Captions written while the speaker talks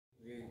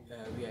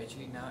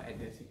actually now at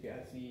the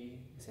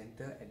CPRC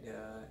center at the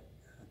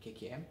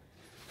KKM.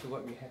 So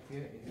what we have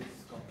here is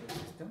this control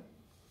system.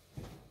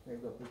 We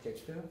have got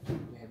projector,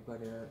 we have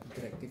got a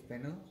interactive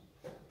panel,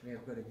 we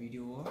have got a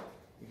video wall.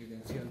 If you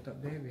can see on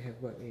top there, we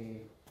have got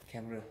a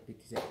camera,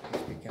 PTZ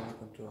display camera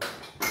control.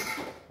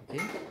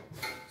 Okay,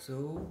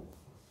 so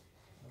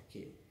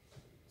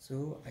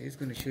I'm just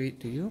going to show it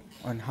to you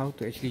on how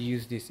to actually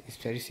use this. It's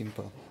very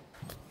simple.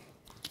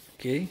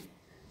 Okay,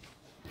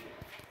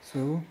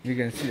 so we're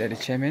going to sit at the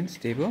chairman's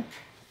table.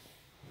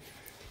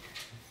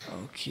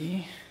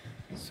 Okay,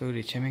 so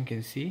the chairman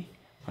can see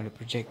on the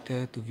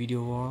projector to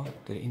video wall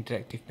to the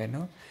interactive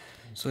panel.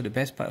 So the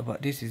best part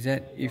about this is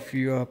that if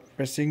you are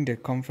pressing the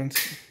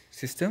conference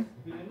system,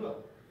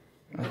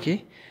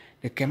 okay,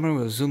 the camera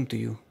will zoom to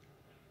you.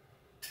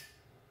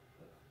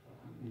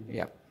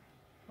 Yep.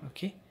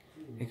 Okay,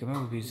 the camera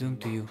will be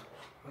zoomed to you.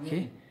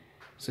 Okay,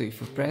 so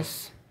if you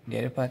press the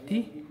other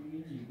party,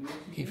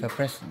 if I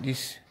press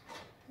this,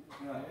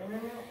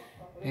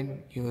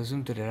 then you will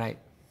zoom to the right.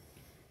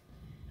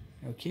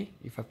 Okay,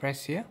 if I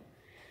press here,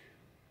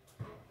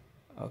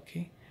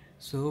 okay,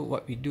 so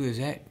what we do is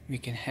that we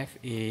can have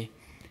a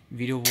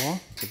video wall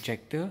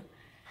projector,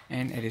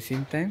 and at the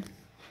same time,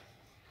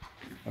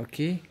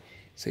 okay,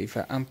 so if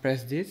I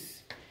unpress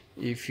this,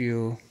 if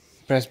you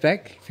press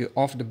back, if you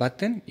off the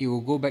button, it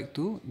will go back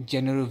to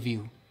general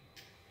view.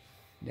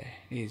 There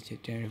is the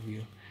general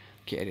view.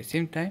 Okay, at the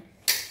same time,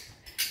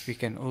 we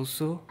can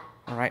also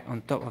write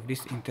on top of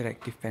this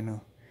interactive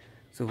panel.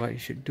 So what you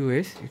should do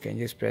is you can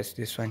just press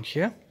this one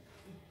here,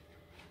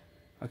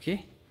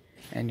 okay,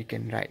 and you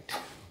can write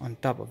on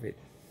top of it.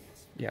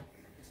 Yep,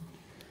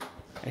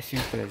 as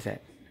simple as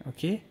that.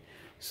 Okay,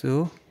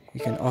 so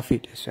you can off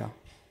it as well.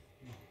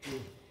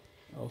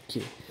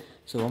 Okay,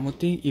 so one more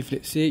thing, if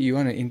let's say you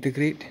want to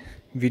integrate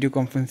video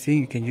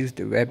conferencing, you can use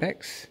the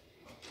Webex.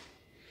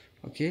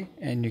 Okay,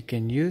 and you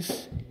can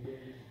use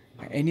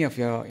any of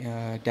your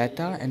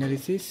data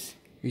analysis.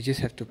 You just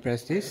have to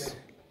press this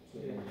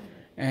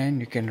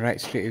and you can write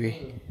straight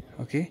away.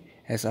 Okay,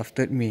 as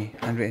after May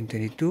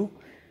 122.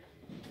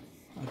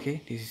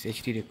 Okay, this is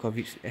actually the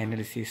COVID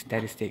analysis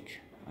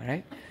statistic.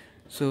 Alright,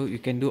 so you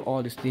can do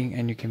all this thing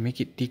and you can make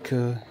it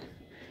thicker.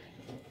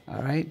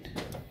 Alright,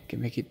 you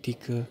can make it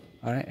thicker.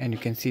 Alright, and you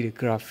can see the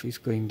graph is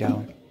going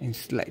down and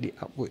slightly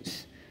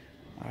upwards.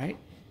 Alright,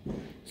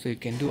 so you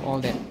can do all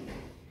that.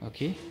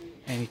 Okay,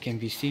 and it can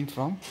be seen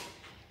from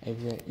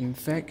everywhere. In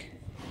fact,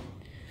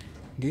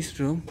 this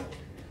room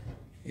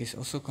is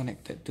also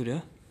connected to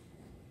the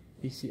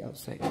PC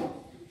outside.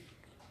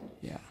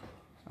 Yeah.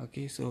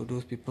 Okay, so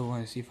those people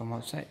want to see from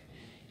outside,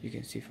 you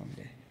can see from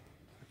there.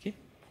 Okay.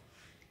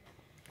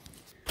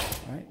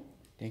 Alright,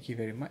 thank you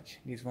very much.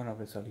 This is one of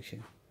the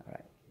solutions.